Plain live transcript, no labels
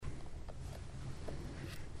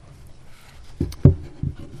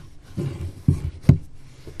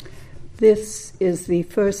This is the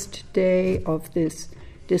first day of this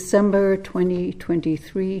December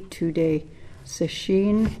 2023 two-day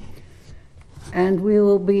session, and we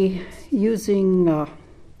will be using the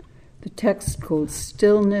text called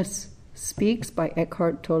Stillness Speaks by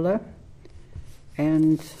Eckhart Tolle,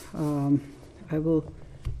 and I will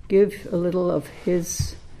give a little of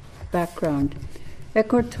his background.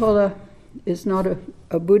 Eckhart Tolle is not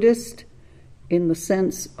a Buddhist in the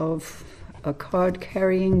sense of a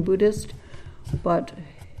card-carrying Buddhist, but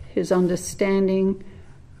his understanding,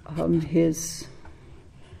 his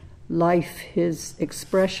life, his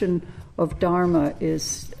expression of Dharma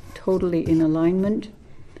is totally in alignment.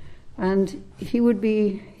 And he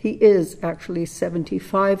is actually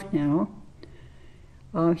 75 now.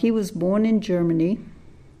 He was born in Germany,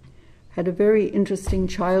 had a very interesting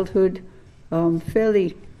childhood,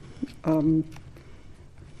 fairly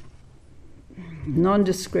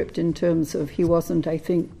nondescript in terms of he wasn't, I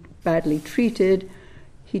think, badly treated.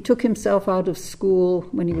 He took himself out of school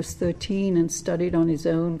when he was 13 and studied on his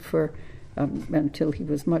own for until he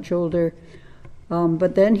was much older.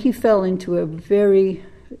 But then he fell into a very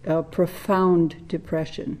profound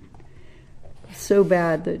depression, so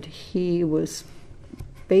bad that he was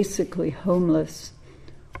basically homeless,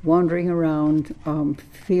 wandering around,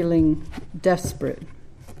 feeling desperate.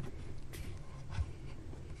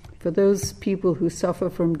 For those people who suffer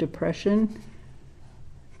from depression,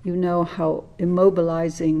 you know how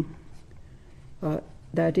immobilizing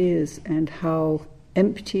that is and how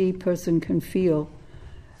empty a person can feel,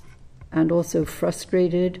 and also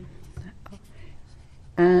frustrated.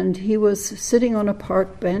 And he was sitting on a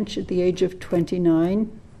park bench at the age of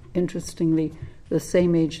 29, interestingly the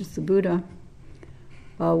same age as the Buddha,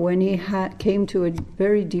 when he came to a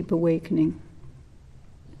very deep awakening.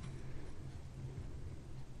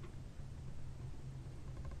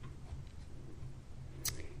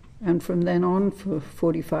 And from then on, for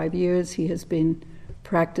 45 years, he has been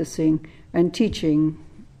practicing and teaching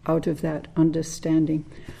out of that understanding.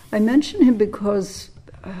 I mention him because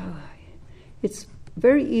it's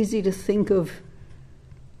very easy to think of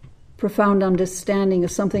profound understanding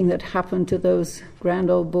as something that happened to those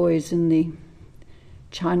grand old boys in the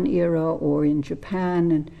Chan era or in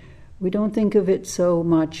Japan, and we don't think of it so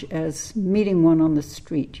much as meeting one on the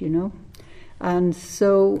street, you know. And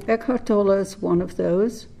so Eckhart Tolle is one of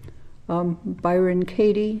those. Byron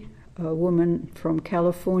Katie, a woman from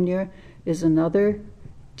California, is another.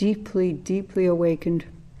 Deeply, deeply awakened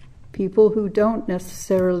people who don't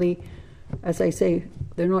necessarily, as I say,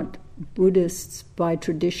 they're not Buddhists by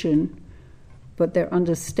tradition, but their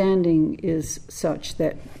understanding is such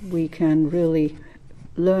that we can really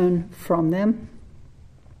learn from them.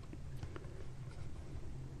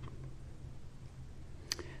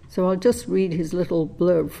 So I'll just read his little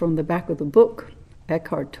blurb from the back of the book.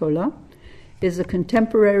 Eckhart Tolle is a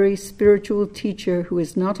contemporary spiritual teacher who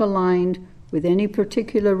is not aligned with any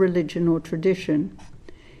particular religion or tradition.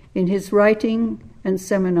 In his writing and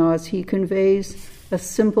seminars, he conveys a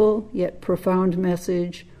simple yet profound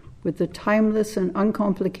message with the timeless and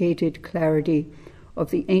uncomplicated clarity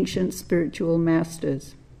of the ancient spiritual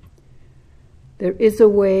masters. There is a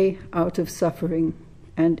way out of suffering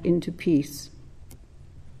and into peace.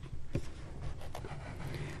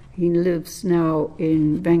 He lives now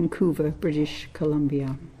in Vancouver, British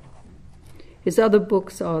Columbia. His other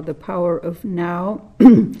books are The Power of Now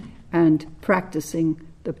and Practicing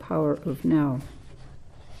the Power of Now.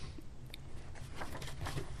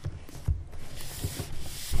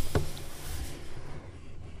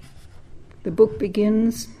 The book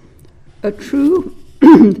begins, a true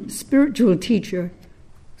spiritual teacher,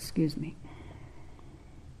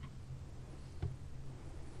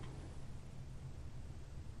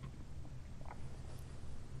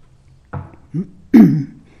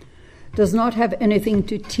 does not have anything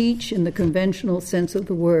to teach in the conventional sense of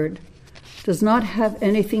the word, does not have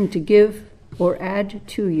anything to give or add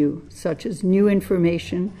to you, such as new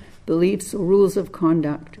information, beliefs, or rules of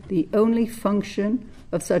conduct. The only function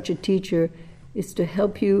of such a teacher is to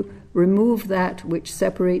help you remove that which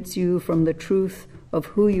separates you from the truth of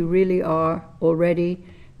who you really are already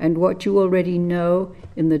and what you already know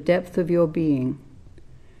in the depth of your being.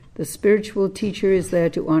 The spiritual teacher is there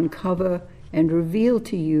to uncover and reveal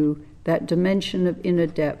to you that dimension of inner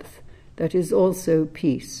depth that is also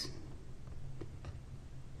peace.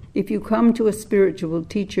 If you come to a spiritual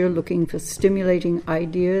teacher looking for stimulating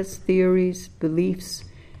ideas, theories, beliefs,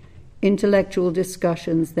 intellectual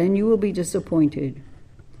discussions, then you will be disappointed.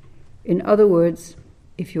 In other words,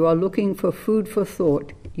 if you are looking for food for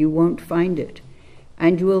thought, you won't find it,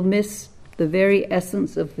 and you will miss the very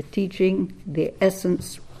essence of the teaching, the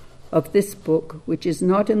essence of this book, which is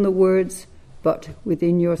not in the words, but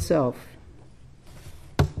within yourself.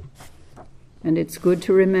 And it's good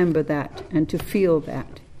to remember that and to feel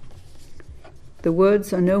that. The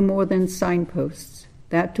words are no more than signposts.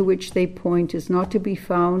 That to which they point is not to be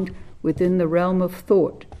found within the realm of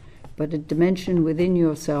thought, but a dimension within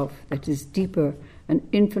yourself that is deeper and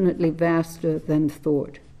infinitely vaster than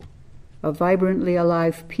thought. A vibrantly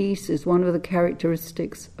alive peace is one of the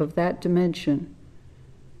characteristics of that dimension.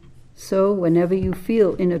 So, whenever you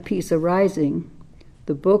feel inner peace arising,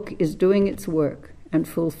 the book is doing its work and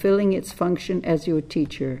fulfilling its function as your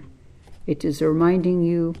teacher. It is reminding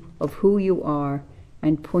you of who you are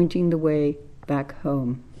and pointing the way back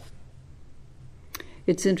home.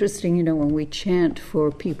 It's interesting, when we chant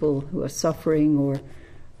for people who are suffering or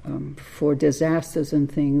for disasters and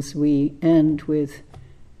things, we end with,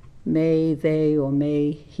 may they or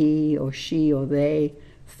may he or she or they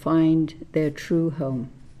find their true home.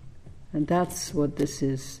 And that's what this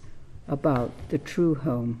is about, the true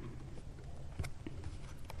home.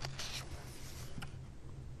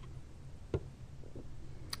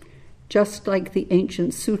 Just like the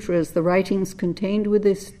ancient sutras, the writings contained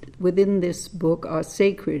within this book are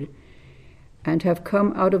sacred and have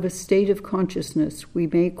come out of a state of consciousness we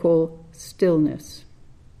may call stillness.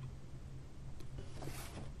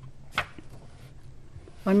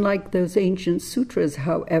 Unlike those ancient sutras,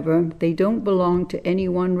 however, they don't belong to any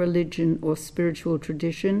one religion or spiritual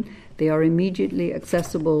tradition. They are immediately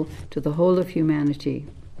accessible to the whole of humanity.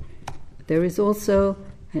 There is also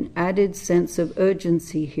an added sense of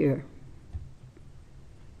urgency here.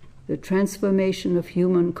 The transformation of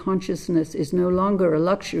human consciousness is no longer a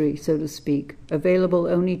luxury, so to speak, available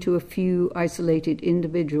only to a few isolated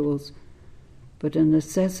individuals, but a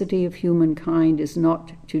necessity of humankind is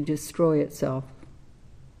not to destroy itself.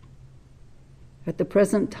 At the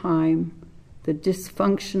present time, the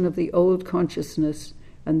dysfunction of the old consciousness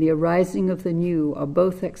and the arising of the new are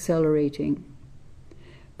both accelerating.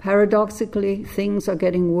 Paradoxically, things are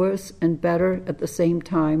getting worse and better at the same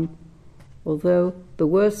time, although the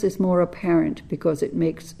worse is more apparent because it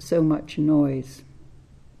makes so much noise.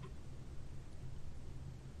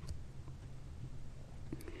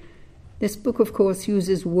 This book, of course,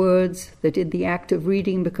 uses words that in the act of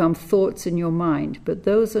reading become thoughts in your mind, but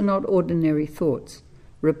those are not ordinary thoughts,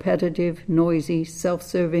 repetitive, noisy,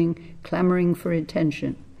 self-serving, clamoring for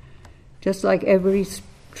attention. Just like every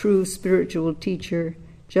true spiritual teacher,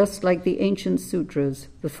 just like the ancient sutras,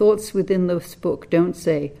 the thoughts within this book don't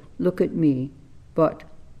say, look at me, but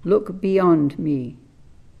look beyond me,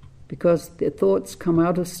 because the thoughts come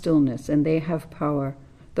out of stillness and they have power.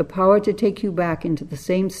 The power to take you back into the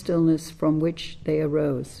same stillness from which they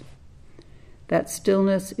arose. That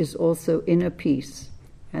stillness is also inner peace,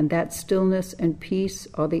 and that stillness and peace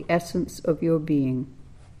are the essence of your being.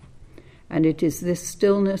 And it is this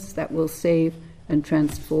stillness that will save and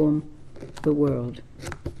transform the world.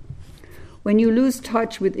 When you lose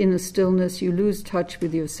touch with inner stillness, you lose touch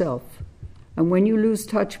with yourself. And when you lose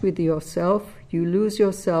touch with yourself, you lose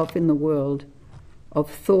yourself in the world of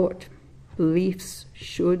thought, beliefs,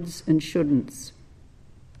 shoulds and shouldn'ts.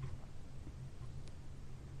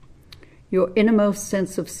 Your innermost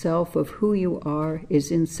sense of self, of who you are,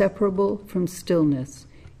 is inseparable from stillness.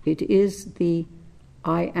 It is the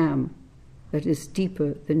I am that is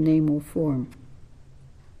deeper than name or form.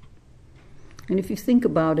 And if you think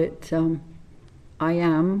about it, I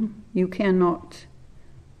am, you cannot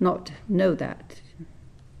not know that.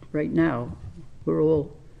 Right now, we're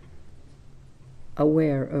all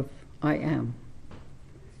aware of I am.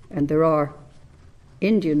 And there are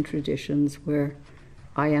Indian traditions where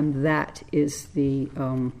I am that is the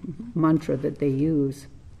mantra that they use.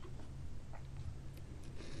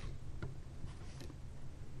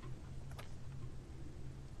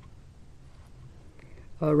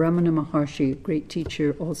 Ramana Maharshi, a great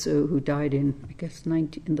teacher also who died in, I guess,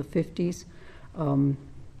 in the 50s,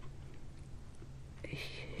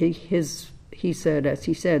 he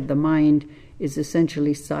said, the mind is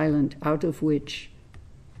essentially silent, out of which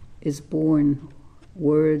is born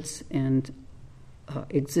words and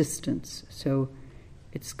existence. So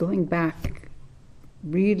it's going back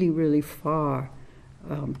really, really far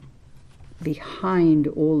behind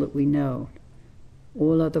all that we know,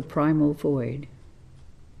 all other primal void.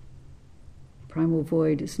 Primal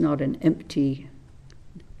void is not an empty,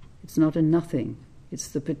 it's not a nothing, it's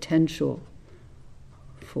the potential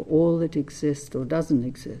for all that exists or doesn't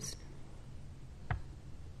exist.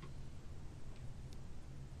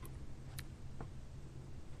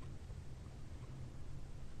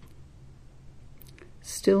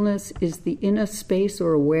 Stillness is the inner space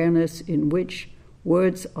or awareness in which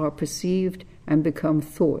words are perceived and become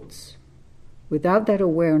thoughts. Without that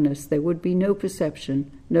awareness, there would be no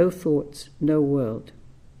perception, no thoughts, no world.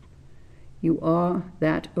 You are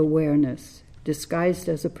that awareness, disguised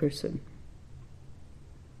as a person.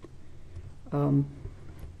 And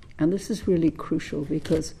this is really crucial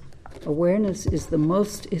because awareness is the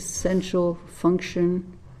most essential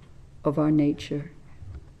function of our nature.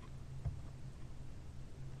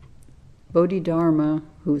 Bodhidharma,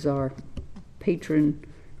 who's our patron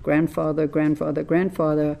grandfather,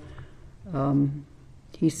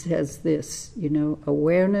 he says this,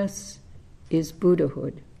 awareness is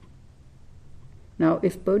Buddhahood. Now,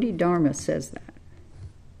 if Bodhidharma says that,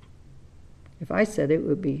 if I said it,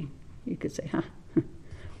 would be, you could say,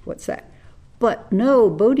 what's that? But no,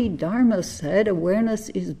 Bodhidharma said awareness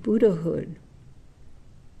is Buddhahood.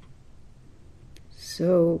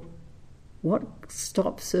 So, what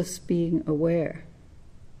stops us being aware?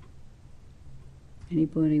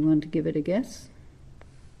 Anybody want to give it a guess?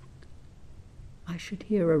 I should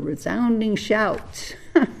hear a resounding shout.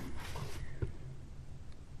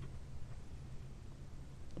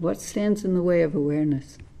 What stands in the way of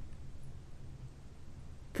awareness?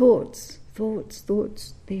 Thoughts.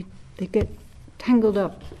 They get tangled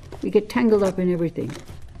up. We get tangled up in everything.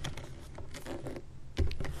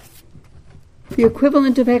 The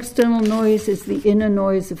equivalent of external noise is the inner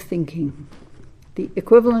noise of thinking. The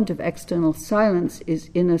equivalent of external silence is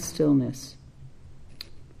inner stillness.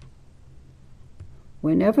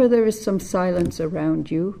 Whenever there is some silence around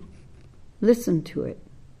you, listen to it.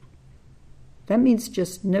 That means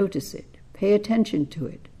just notice it, pay attention to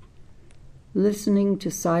it. Listening to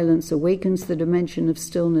silence awakens the dimension of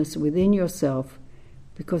stillness within yourself,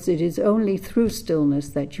 because it is only through stillness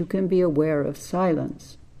that you can be aware of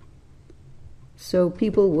silence. So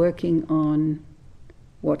people working on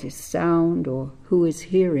what is sound or who is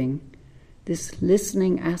hearing, this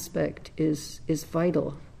listening aspect is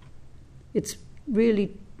vital. It's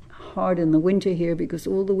really hard in the winter here because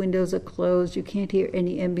all the windows are closed. You can't hear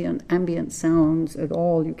any ambient sounds at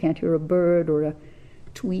all. You can't hear a bird or a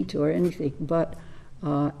tweet or anything. But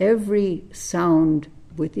every sound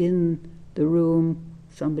within the room,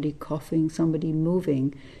 somebody coughing, somebody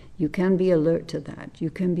moving, you can be alert to that. You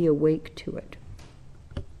can be awake to it.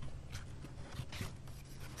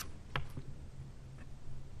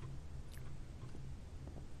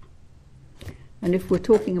 And if we're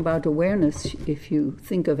talking about awareness, if you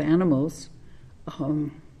think of animals,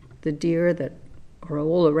 the deer that are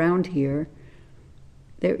all around here,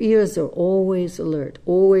 their ears are always alert,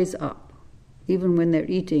 always up, even when they're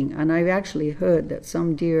eating. And I've actually heard that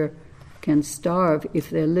some deer can starve if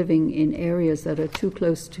they're living in areas that are too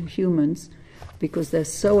close to humans because they're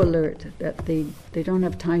so alert that they don't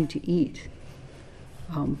have time to eat.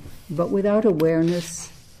 But without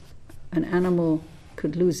awareness, an animal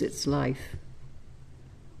could lose its life.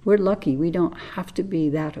 We're lucky. We don't have to be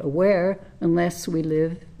that aware unless we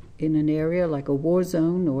live in an area like a war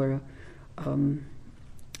zone or a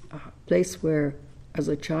place where, as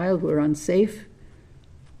a child, we're unsafe.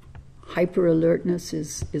 Hyper-alertness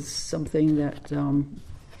is something that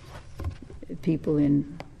people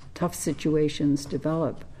in tough situations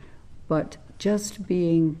develop. But just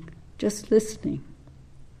listening.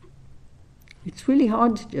 It's really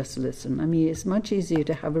hard to just listen. I mean, it's much easier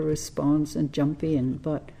to have a response and jump in,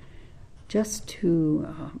 but just to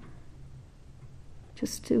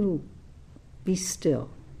be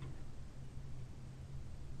still.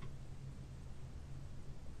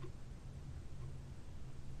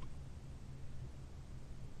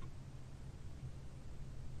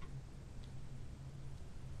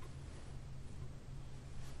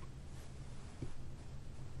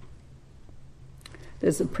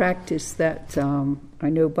 There's a practice that I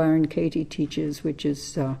know Byron Katie teaches, which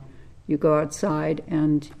is you go outside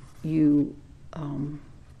and you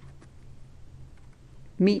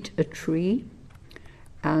meet a tree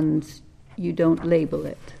and you don't label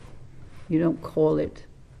it. You don't call it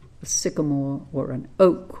a sycamore or an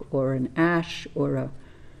oak or an ash or a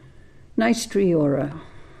nice tree or a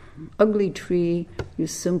ugly tree. You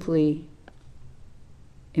simply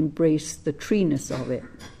embrace the treeness of it.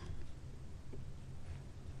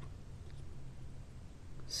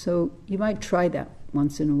 So you might try that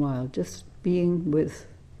once in a while, just being with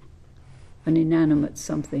an inanimate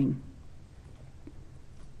something,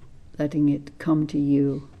 letting it come to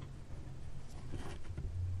you.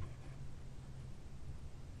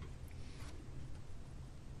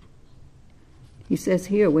 He says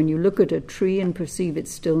here, when you look at a tree and perceive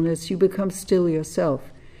its stillness, you become still yourself.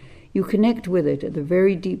 You connect with it at a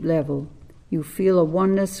very deep level. You feel a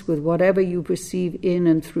oneness with whatever you perceive in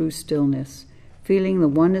and through stillness. Feeling the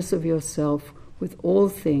oneness of yourself with all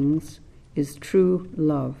things, is true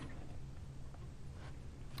love.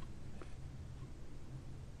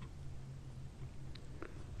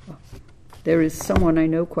 There is someone I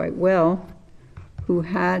know quite well who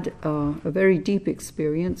had a very deep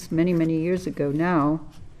experience many, many years ago now,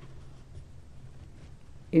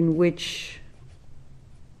 in which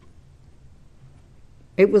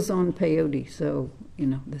it was on peyote, so,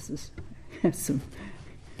 this has some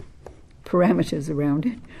parameters around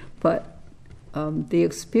it, but the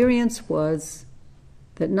experience was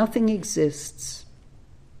that nothing exists,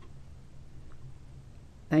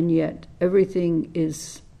 and yet everything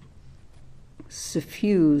is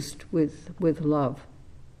suffused with love.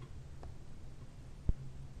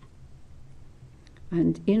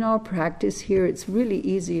 And in our practice here, it's really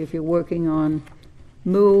easy if you're working on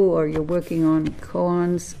mu or you're working on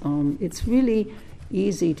koans. It's really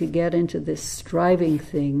easy to get into this striving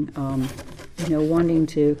thing, wanting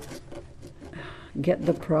to get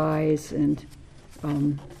the prize, and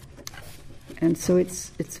so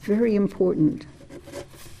it's very important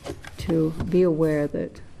to be aware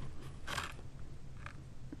that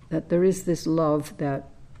there is this love that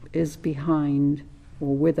is behind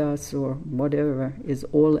or with us or whatever, is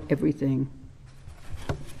everything.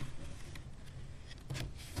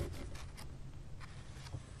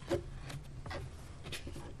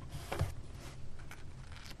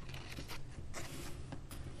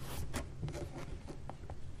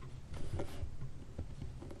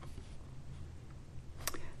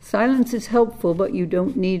 Silence is helpful, but you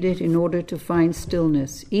don't need it in order to find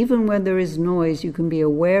stillness. Even when there is noise, you can be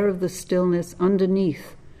aware of the stillness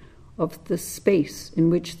underneath of the space in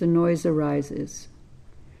which the noise arises.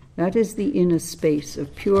 That is the inner space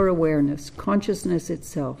of pure awareness, consciousness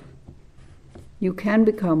itself. You can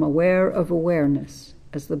become aware of awareness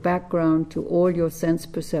as the background to all your sense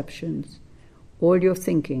perceptions, all your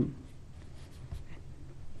thinking.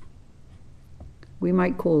 We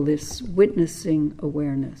might call this witnessing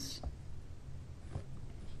awareness.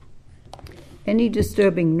 Any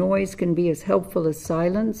disturbing noise can be as helpful as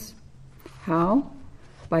silence. How?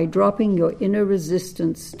 By dropping your inner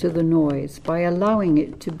resistance to the noise, by allowing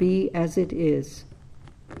it to be as it is.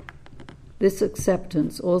 This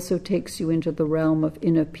acceptance also takes you into the realm of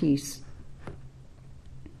inner peace.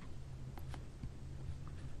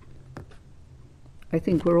 I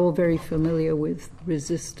think we're all very familiar with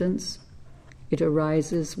resistance. It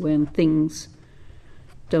arises when things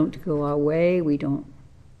don't go our way.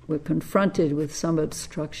 We're confronted with some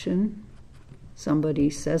obstruction. Somebody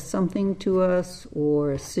says something to us,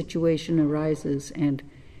 or a situation arises, and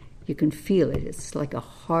you can feel it. It's like a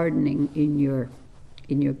hardening in your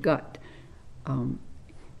gut. And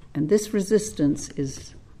this resistance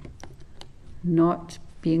is not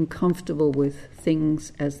being comfortable with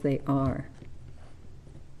things as they are.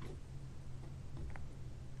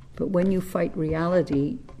 But when you fight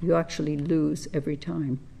reality, you actually lose every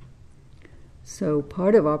time. So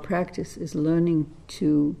part of our practice is learning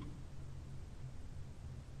to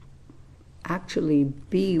actually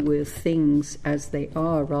be with things as they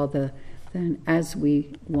are rather than as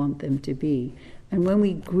we want them to be. And when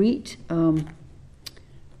we greet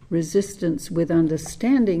resistance with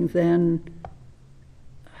understanding, then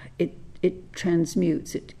it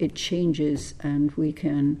transmutes, it changes, and we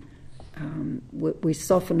can we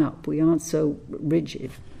soften up. We aren't so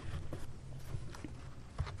rigid.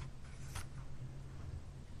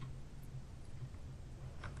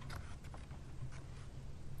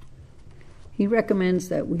 He recommends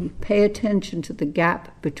that we pay attention to the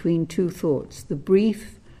gap between two thoughts, the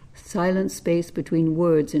brief, silent space between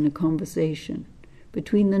words in a conversation,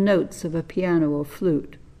 between the notes of a piano or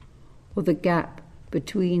flute, or the gap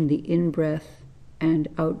between the in-breath and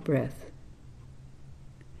out-breath.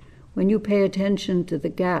 When you pay attention to the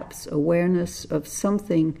gaps, awareness of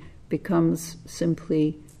something becomes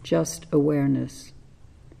simply just awareness.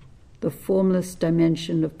 The formless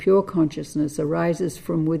dimension of pure consciousness arises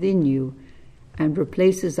from within you and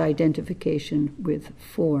replaces identification with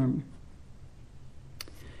form.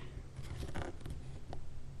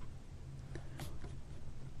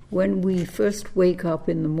 When we first wake up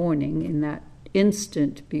in the morning, in that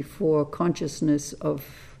instant before consciousness of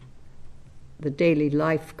the daily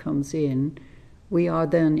life comes in, we are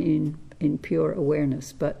then in pure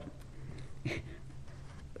awareness, but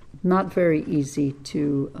not very easy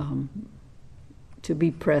to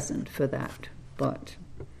be present for that, but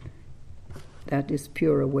that is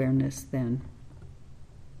pure awareness then.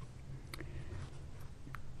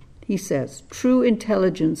 He says, true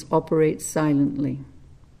intelligence operates silently.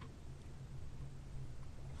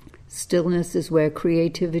 Stillness is where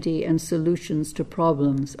creativity and solutions to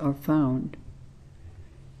problems are found.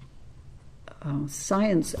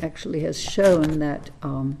 science actually has shown that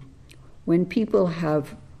when people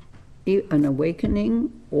have an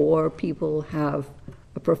awakening or people have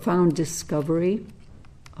a profound discovery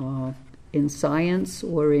in science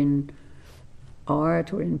or in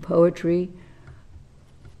art or in poetry,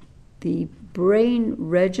 the brain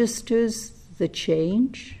registers the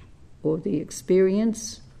change or the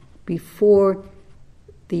experience before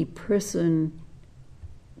the person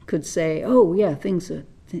could say, oh yeah, things are,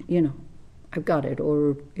 I've got it,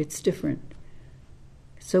 or it's different.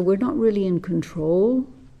 So we're not really in control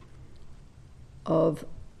of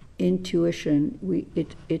intuition.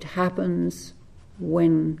 It happens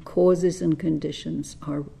when causes and conditions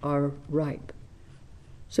are ripe.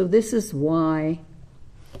 So this is why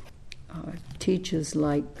teachers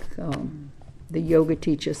like the yoga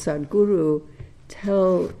teacher Sadhguru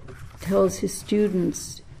tells his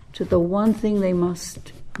students to the one thing they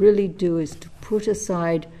must really do is to put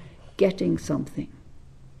aside getting something.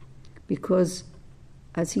 Because,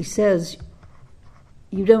 as he says,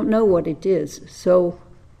 you don't know what it is. So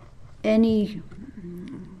any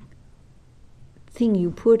thing you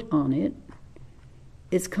put on it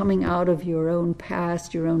is coming out of your own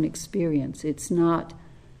past, your own experience. It's not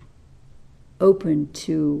open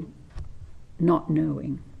to not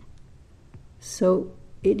knowing. So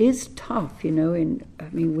it is tough,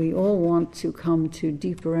 we all want to come to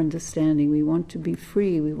deeper understanding. We want to be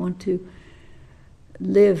free. We want to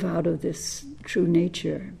live out of this true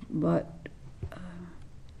nature. But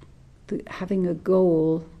having a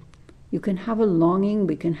goal, you can have a longing,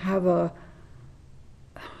 we can have a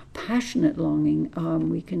passionate longing,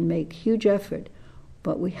 we can make huge effort,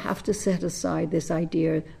 but we have to set aside this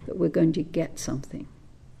idea that we're going to get something.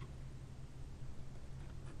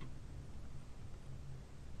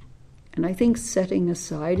 And I think setting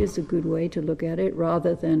aside is a good way to look at it,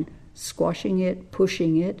 rather than squashing it,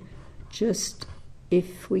 pushing it. Just,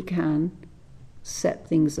 if we can, set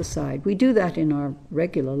things aside. We do that in our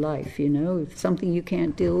regular life, If something you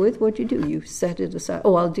can't deal with, what do? You set it aside.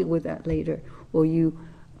 Oh, I'll deal with that later. Or you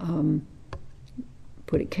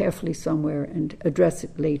put it carefully somewhere and address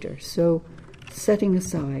it later. So setting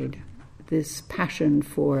aside this passion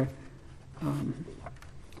for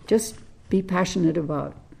just be passionate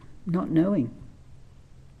about not knowing.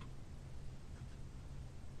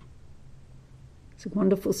 It's a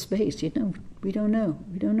wonderful space, we don't know.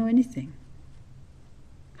 We don't know anything.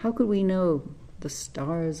 How could we know the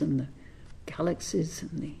stars and the galaxies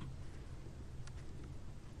and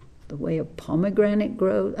the way a pomegranate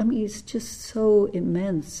grows? It's just so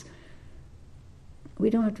immense.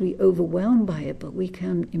 We don't have to be overwhelmed by it, but we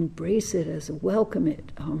can embrace it welcome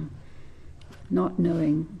it. Not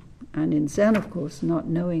knowing, and in Zen, of course, not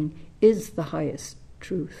knowing is the highest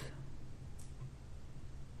truth.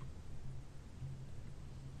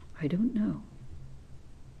 I don't know.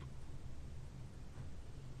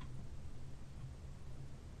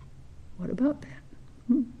 What about that?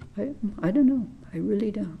 I don't know. I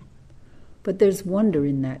really don't. But there's wonder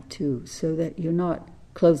in that too, so that you're not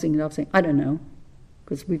closing it off saying, I don't know,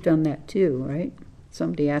 because we've done that too, right?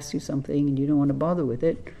 Somebody asks you something and you don't want to bother with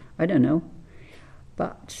it. I don't know.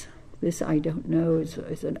 But this I don't know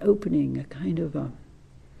is an opening, a kind of a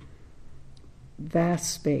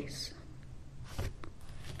vast space.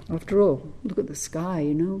 After all, look at the sky,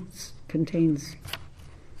 it contains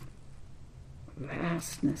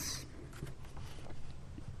vastness.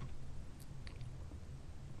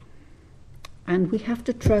 And we have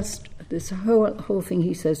to trust this whole thing.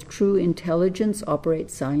 He says, true intelligence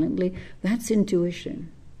operates silently. That's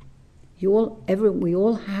intuition. We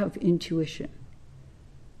all have intuition.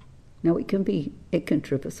 Now it can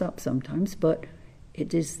trip us up sometimes, but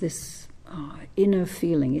it is this inner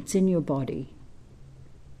feeling. It's in your body.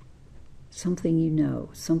 Something you know,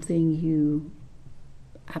 something you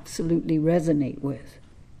absolutely resonate with.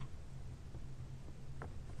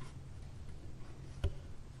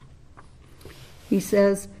 He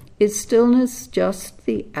says, is stillness just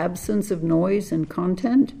the absence of noise and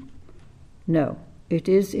content? No, it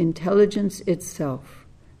is intelligence itself,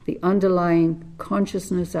 the underlying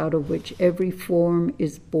consciousness out of which every form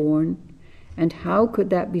is born. And how could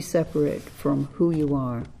that be separate from who you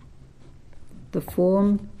are? The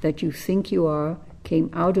form that you think you are came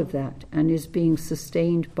out of that and is being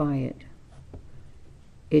sustained by it.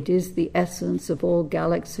 It is the essence of all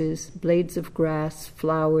galaxies, blades of grass,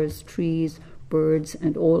 flowers, trees, birds,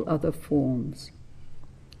 and all other forms.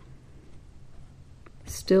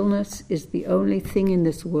 Stillness is the only thing in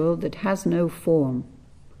this world that has no form.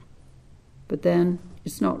 But then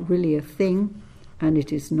it's not really a thing, and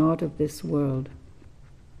it is not of this world.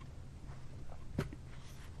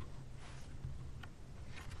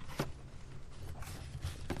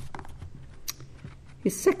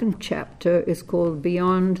 His second chapter is called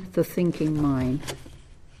Beyond the Thinking Mind.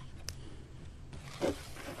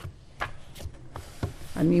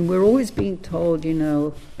 I mean, we're always being told,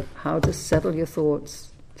 how to settle your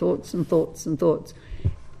thoughts and thoughts and thoughts.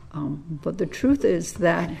 But the truth is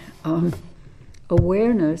that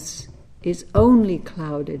awareness is only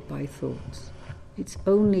clouded by thoughts. It's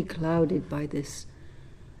only clouded by this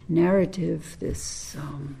narrative,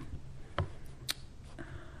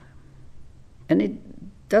 and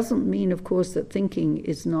it doesn't mean, of course, that thinking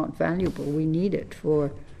is not valuable. We need it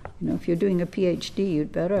for, if you're doing a PhD,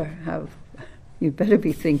 you'd better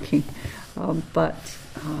be thinking. But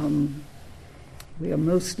we are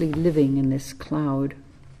mostly living in this cloud.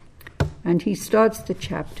 And he starts the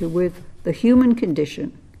chapter with the human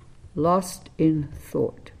condition, lost in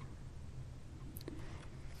thought.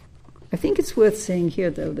 I think it's worth saying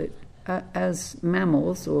here, though, that as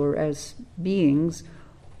mammals or as beings,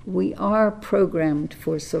 we are programmed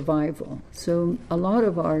for survival. So a lot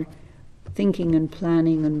of our thinking and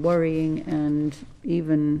planning and worrying and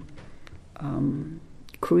even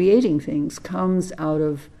creating things comes out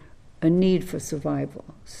of a need for survival.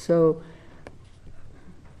 So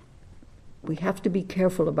we have to be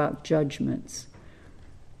careful about judgments.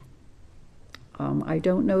 I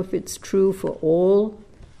don't know if it's true for all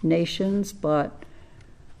nations, but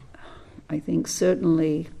I think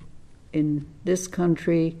certainly in this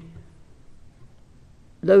country,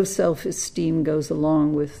 low self-esteem goes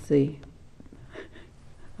along with the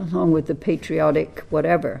patriotic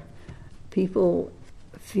whatever. People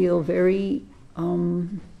feel very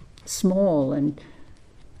small, and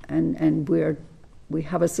we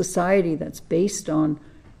have a society that's based on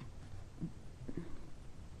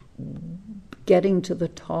getting to the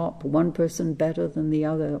top, one person better than the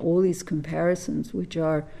other, all these comparisons which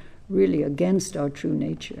are really against our true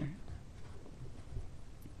nature.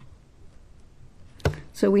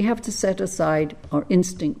 So we have to set aside our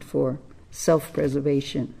instinct for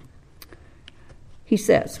self-preservation. He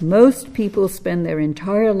says, most people spend their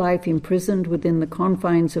entire life imprisoned within the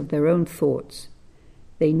confines of their own thoughts.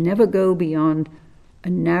 They never go beyond a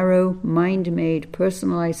narrow, mind-made,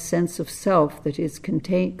 personalized sense of self that is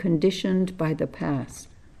conditioned by the past.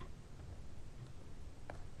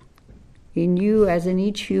 In you, as in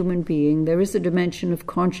each human being, there is a dimension of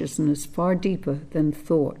consciousness far deeper than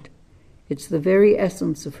thought. It's the very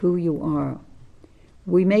essence of who you are.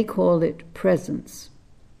 We may call it presence,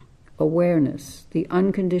 awareness, the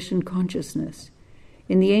unconditioned consciousness.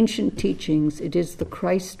 In the ancient teachings, it is the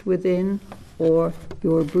Christ within or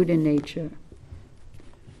your Buddha nature.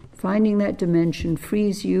 Finding that dimension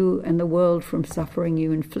frees you and the world from suffering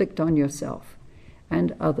you inflict on yourself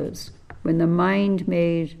and others when the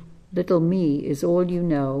mind-made little me is all you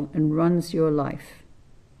know and runs your life.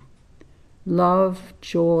 Love,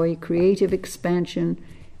 joy, creative expansion,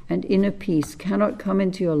 and inner peace cannot come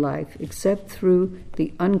into your life except through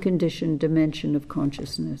the unconditioned dimension of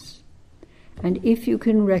consciousness. And if you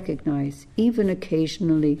can recognize, even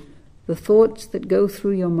occasionally, the thoughts that go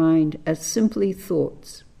through your mind as simply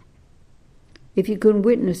thoughts, if you can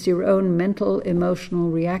witness your own mental, emotional,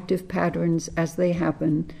 reactive patterns as they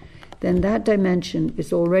happen, then that dimension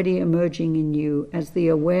is already emerging in you as the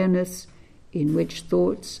awareness in which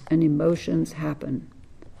thoughts and emotions happen,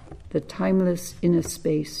 the timeless inner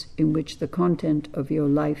space in which the content of your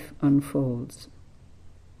life unfolds.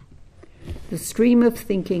 The stream of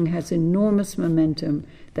thinking has enormous momentum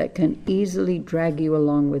that can easily drag you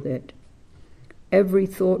along with it. Every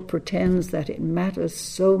thought pretends that it matters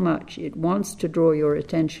so much it wants to draw your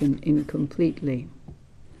attention incompletely.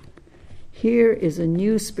 Here is a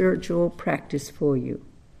new spiritual practice for you.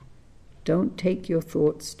 Don't take your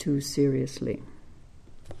thoughts too seriously.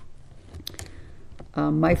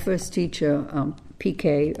 My first teacher,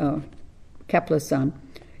 P.K. Kepler-san,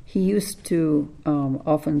 he used to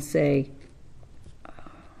often say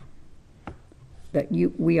that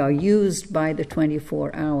we are used by the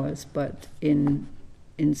 24 hours, but in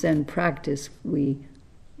Zen practice we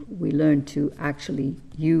learn to actually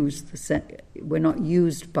use we're not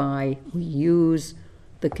used by, we use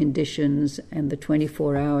the conditions and the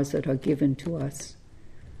 24 hours that are given to us.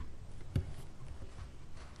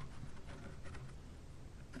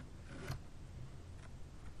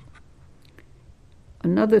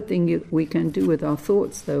 Another thing we can do with our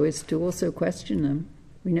thoughts, though, is to also question them.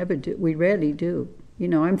 We rarely do.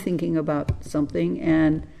 I'm thinking about something,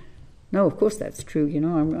 and no, of course that's true.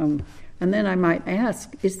 And then I might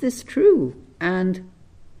ask, is this true? And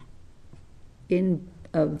in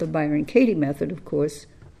the Byron Katie method, of course,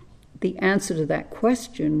 the answer to that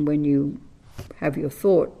question, when you have your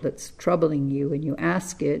thought that's troubling you and you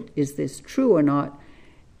ask it, is this true or not,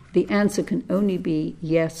 the answer can only be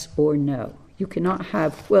yes or no. You cannot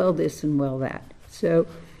have, well, this and well, that. So,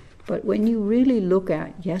 but when you really look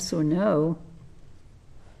at yes or no,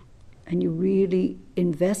 and you really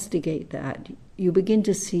investigate that, you begin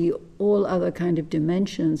to see all other kind of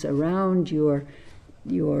dimensions around your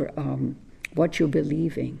what you're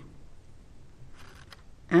believing.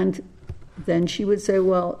 And then she would say,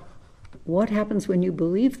 well, what happens when you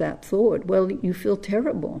believe that thought? Well, you feel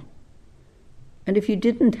terrible. And if you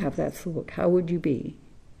didn't have that thought, how would you be?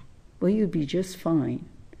 Well, you'd be just fine.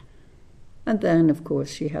 And then, of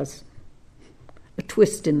course, she has a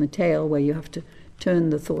twist in the tale where you have to turn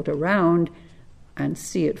the thought around and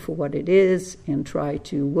see it for what it is and try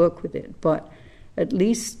to work with it. But at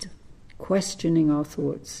least questioning our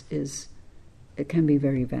thoughts it can be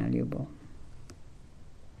very valuable.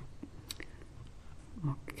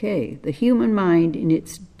 Okay, the human mind, in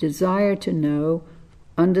its desire to know,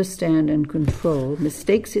 understand, and control,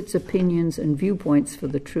 mistakes its opinions and viewpoints for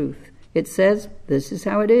the truth. It says, this is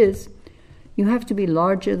how it is. You have to be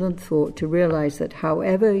larger than thought to realize that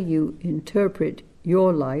however you interpret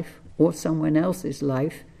your life or someone else's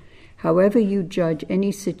life, however you judge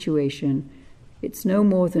any situation, it's no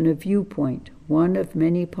more than a viewpoint, one of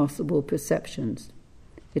many possible perceptions.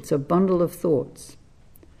 It's a bundle of thoughts.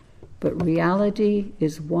 But reality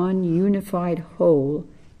is one unified whole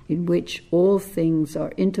in which all things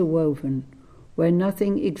are interwoven, where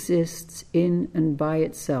nothing exists in and by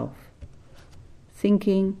itself.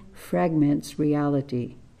 Thinking fragments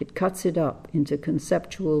reality. It cuts it up into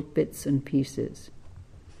conceptual bits and pieces.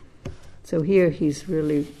 So here he's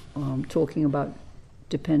really talking about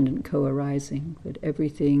dependent co-arising, that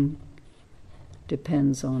everything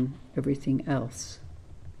depends on everything else.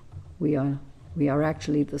 We are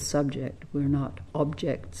actually the subject. We're not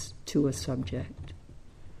objects to a subject.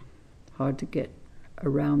 Hard to get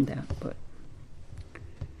around that, but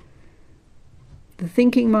the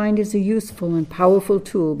thinking mind is a useful and powerful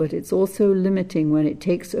tool, but it's also limiting when it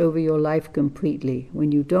takes over your life completely,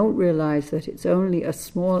 when you don't realize that it's only a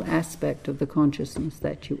small aspect of the consciousness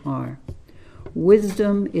that you are.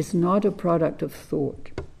 Wisdom is not a product of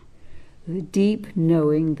thought. The deep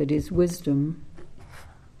knowing that is wisdom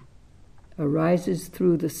arises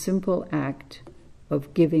through the simple act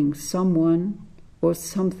of giving someone or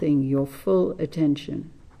something your full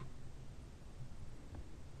attention.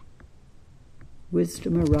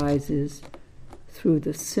 Wisdom arises through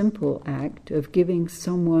the simple act of giving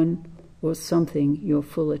someone or something your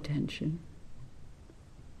full attention.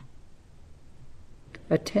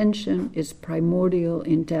 Attention is primordial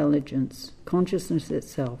intelligence, consciousness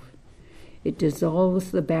itself. It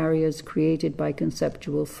dissolves the barriers created by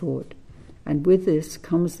conceptual thought, and with this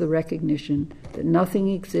comes the recognition that nothing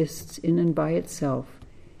exists in and by itself.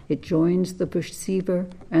 It joins the perceiver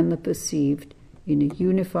and the perceived in a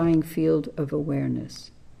unifying field of awareness.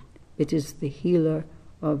 It is the healer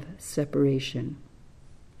of separation.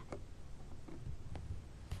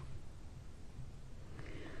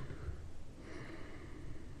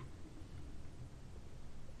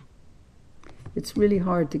 It's really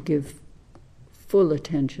hard to give full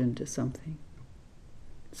attention to something,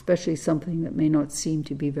 especially something that may not seem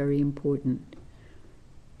to be very important.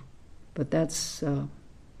 But that's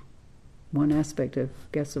one aspect, I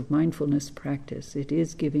guess, of mindfulness practice. It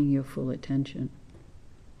is giving your full attention.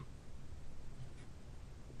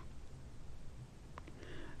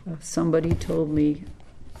 Somebody told me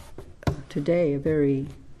today a very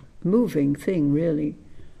moving thing, really.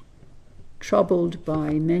 Troubled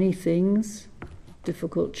by many things,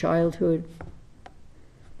 difficult childhood,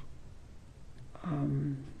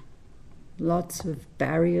 lots of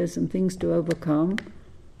barriers and things to overcome.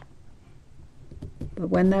 But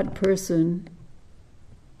when that person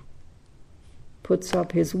puts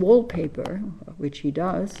up his wallpaper, which he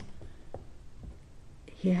does,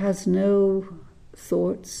 he has no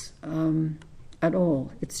thoughts at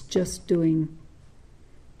all. It's just doing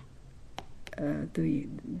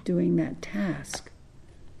that task.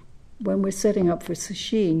 When we're setting up for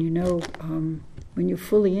sesshin, when you're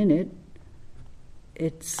fully in it,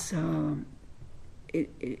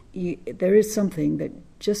 there is something that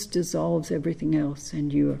just dissolves everything else,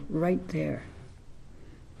 and you're right there.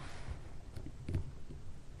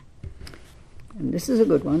 And this is a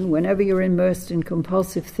good one. Whenever you're immersed in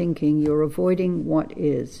compulsive thinking, you're avoiding what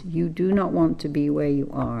is. You do not want to be where you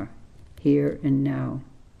are, here and now.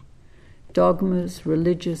 Dogmas,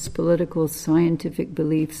 religious, political, scientific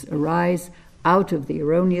beliefs arise out of the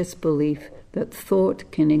erroneous belief that thought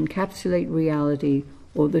can encapsulate reality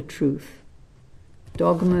or the truth.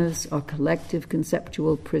 Dogmas are collective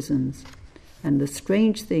conceptual prisons. And the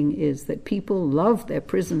strange thing is that people love their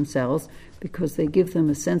prison cells because they give them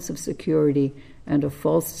a sense of security and a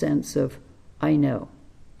false sense of, I know.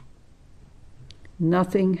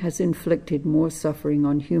 Nothing has inflicted more suffering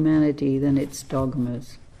on humanity than its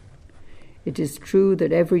dogmas. It is true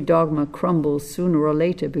that every dogma crumbles sooner or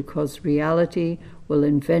later because reality will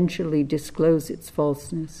eventually disclose its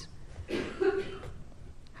falseness.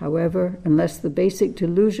 However, unless the basic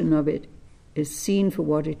delusion of it is seen for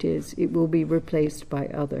what it is, it will be replaced by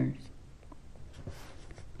others.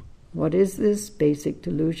 What is this basic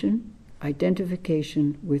delusion?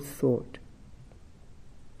 Identification with thought.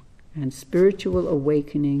 And spiritual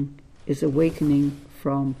awakening is awakening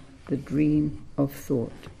from the dream of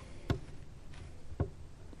thought.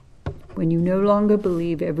 When you no longer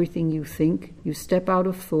believe everything you think, you step out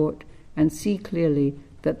of thought and see clearly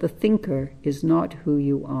that the thinker is not who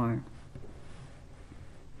you are.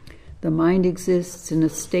 The mind exists in a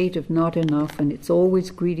state of not enough, and it's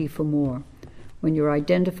always greedy for more. When you're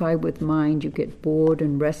identified with mind, you get bored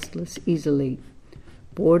and restless easily.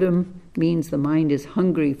 Boredom means the mind is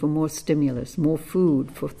hungry for more stimulus, more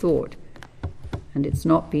food for thought, and it's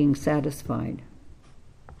not being satisfied.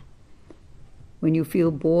 When you feel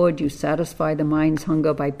bored, you satisfy the mind's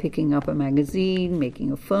hunger by picking up a magazine,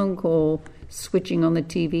 making a phone call, switching on the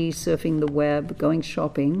TV, surfing the web, going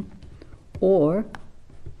shopping, or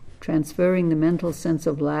transferring the mental sense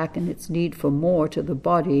of lack and its need for more to the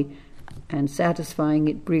body and satisfying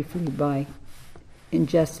it briefly by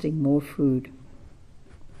ingesting more food.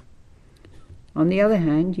 On the other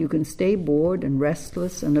hand, you can stay bored and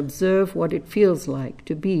restless and observe what it feels like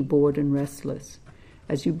to be bored and restless.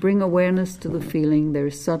 As you bring awareness to the feeling, there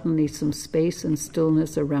is suddenly some space and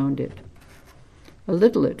stillness around it. A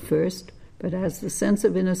little at first, but as the sense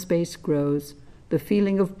of inner space grows, the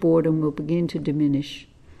feeling of boredom will begin to diminish.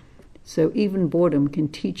 So even boredom can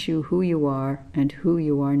teach you who you are and who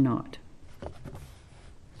you are not.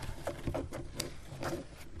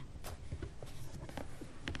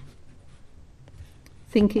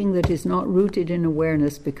 Thinking that is not rooted in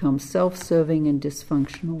awareness becomes self-serving and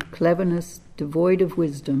dysfunctional. Cleverness, devoid of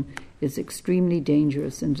wisdom, is extremely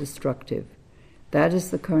dangerous and destructive. That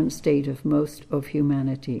is the current state of most of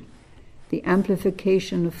humanity. The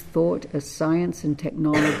amplification of thought as science and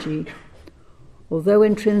technology, although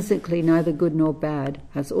intrinsically neither good nor bad,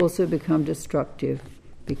 has also become destructive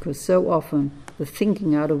because so often the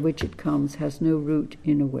thinking out of which it comes has no root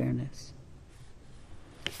in awareness.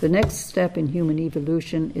 The next step in human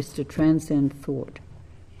evolution is to transcend thought.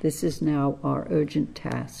 This is now our urgent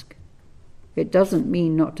task. It doesn't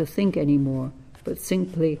mean not to think anymore, but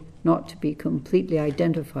simply not to be completely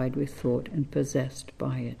identified with thought and possessed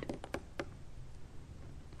by it.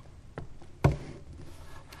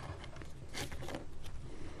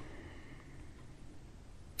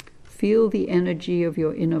 Feel the energy of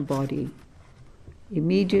your inner body.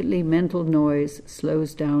 Immediately mental noise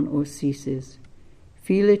slows down or ceases.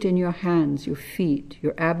 Feel it in your hands, your feet,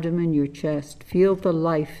 your abdomen, your chest. Feel the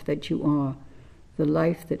life that you are, the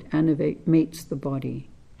life that animates the body.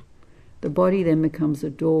 The body then becomes a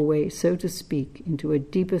doorway, so to speak, into a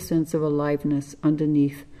deeper sense of aliveness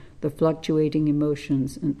underneath the fluctuating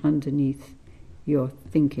emotions and underneath your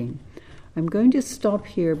thinking. I'm going to stop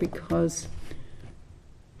here because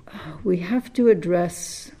we have to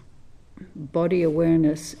address body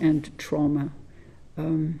awareness and trauma.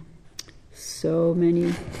 So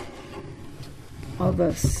many of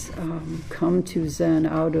us come to Zen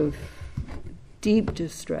out of deep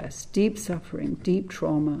distress, deep suffering, deep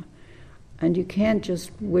trauma, and you can't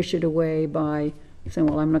just wish it away by saying,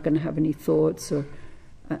 well, I'm not going to have any thoughts,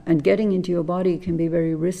 and getting into your body can be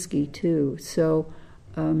very risky too. So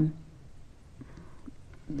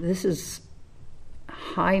this is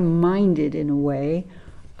high-minded in a way,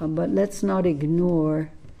 but let's not ignore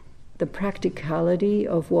the practicality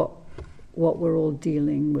of what we're all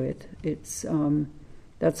dealing with. It's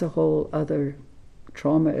that's a whole other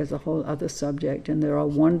trauma is a whole other subject, and there are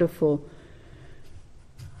wonderful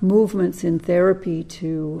movements in therapy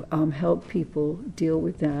to help people deal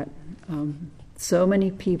with that. So many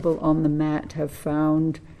people on the mat have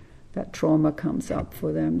found that trauma comes up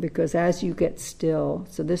for them because as you get still,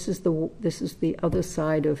 so this is the other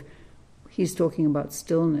side of, he's talking about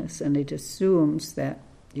stillness, and it assumes that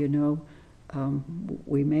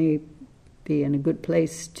we may be in a good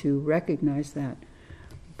place to recognize that.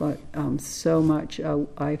 But so much, I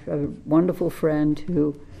have a wonderful friend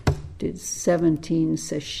who did 7-day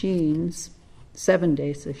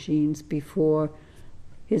sessions before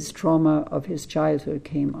his trauma of his childhood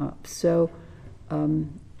came up. So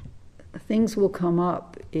things will come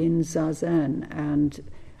up in Zazen, and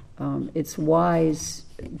it's wise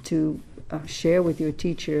to share with your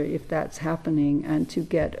teacher if that's happening, and to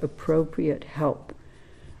get appropriate help.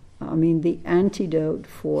 I mean, the antidote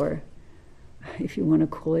for, if you want to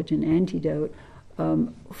call it an antidote,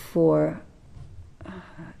 for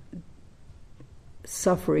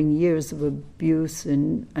suffering years of abuse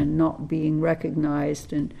and not being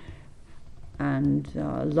recognized and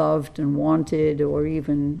loved and wanted or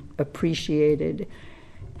even appreciated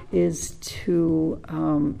is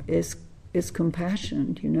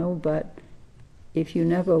compassion, you know. But if you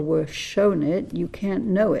never were shown it, you can't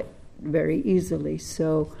know it very easily.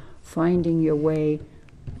 So finding your way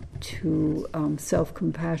to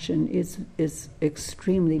self-compassion is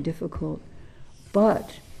extremely difficult.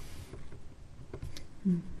 But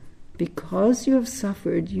because you have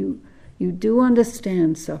suffered, you do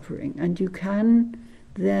understand suffering, and you can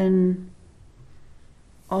then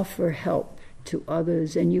offer help to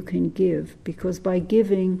others, and you can give, because by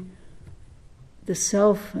giving, the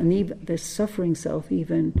self, and even the suffering self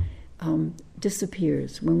even,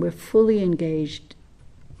 disappears. When we're fully engaged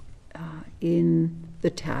in the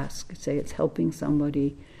task, say it's helping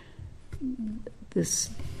somebody, this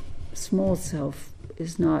small self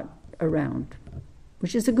is not around,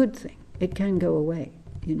 which is a good thing. It can go away.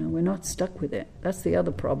 You know, we're not stuck with it. That's the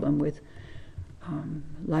other problem with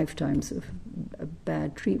lifetimes of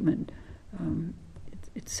bad treatment.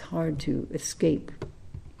 It's hard to escape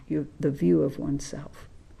the view of oneself.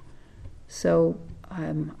 So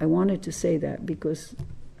I wanted to say that because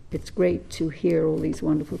it's great to hear all these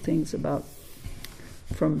wonderful things about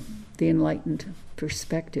from the enlightened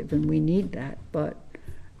perspective, and we need that. But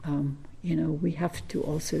you know, we have to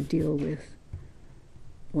also deal with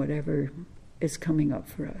whatever is coming up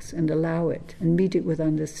for us and allow it and meet it with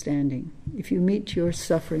understanding. If you meet your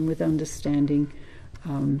suffering with understanding,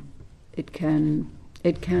 it can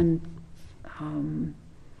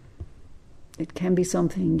be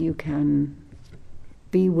something you can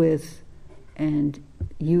be with and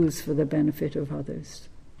use for the benefit of others.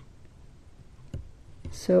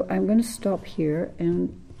 So I'm going to stop here,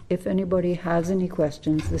 and if anybody has any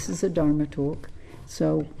questions, this is a Dharma talk,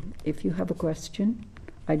 so if you have a question,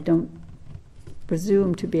 I don't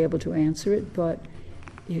presume to be able to answer it, but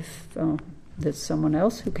if there's someone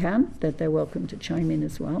else who can, that they're welcome to chime in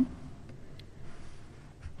as well.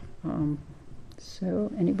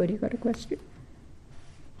 So anybody got a question?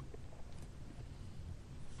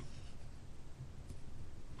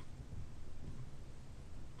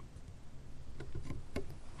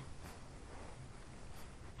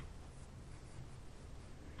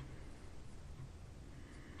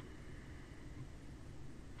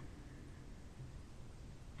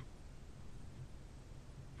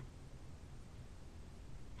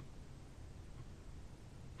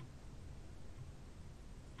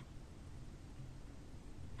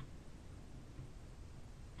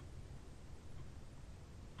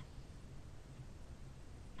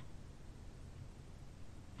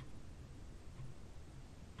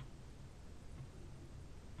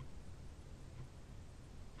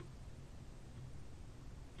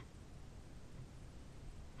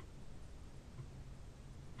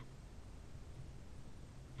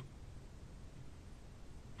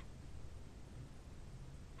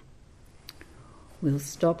 We'll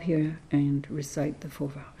stop here and recite the 4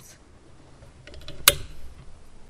 vows.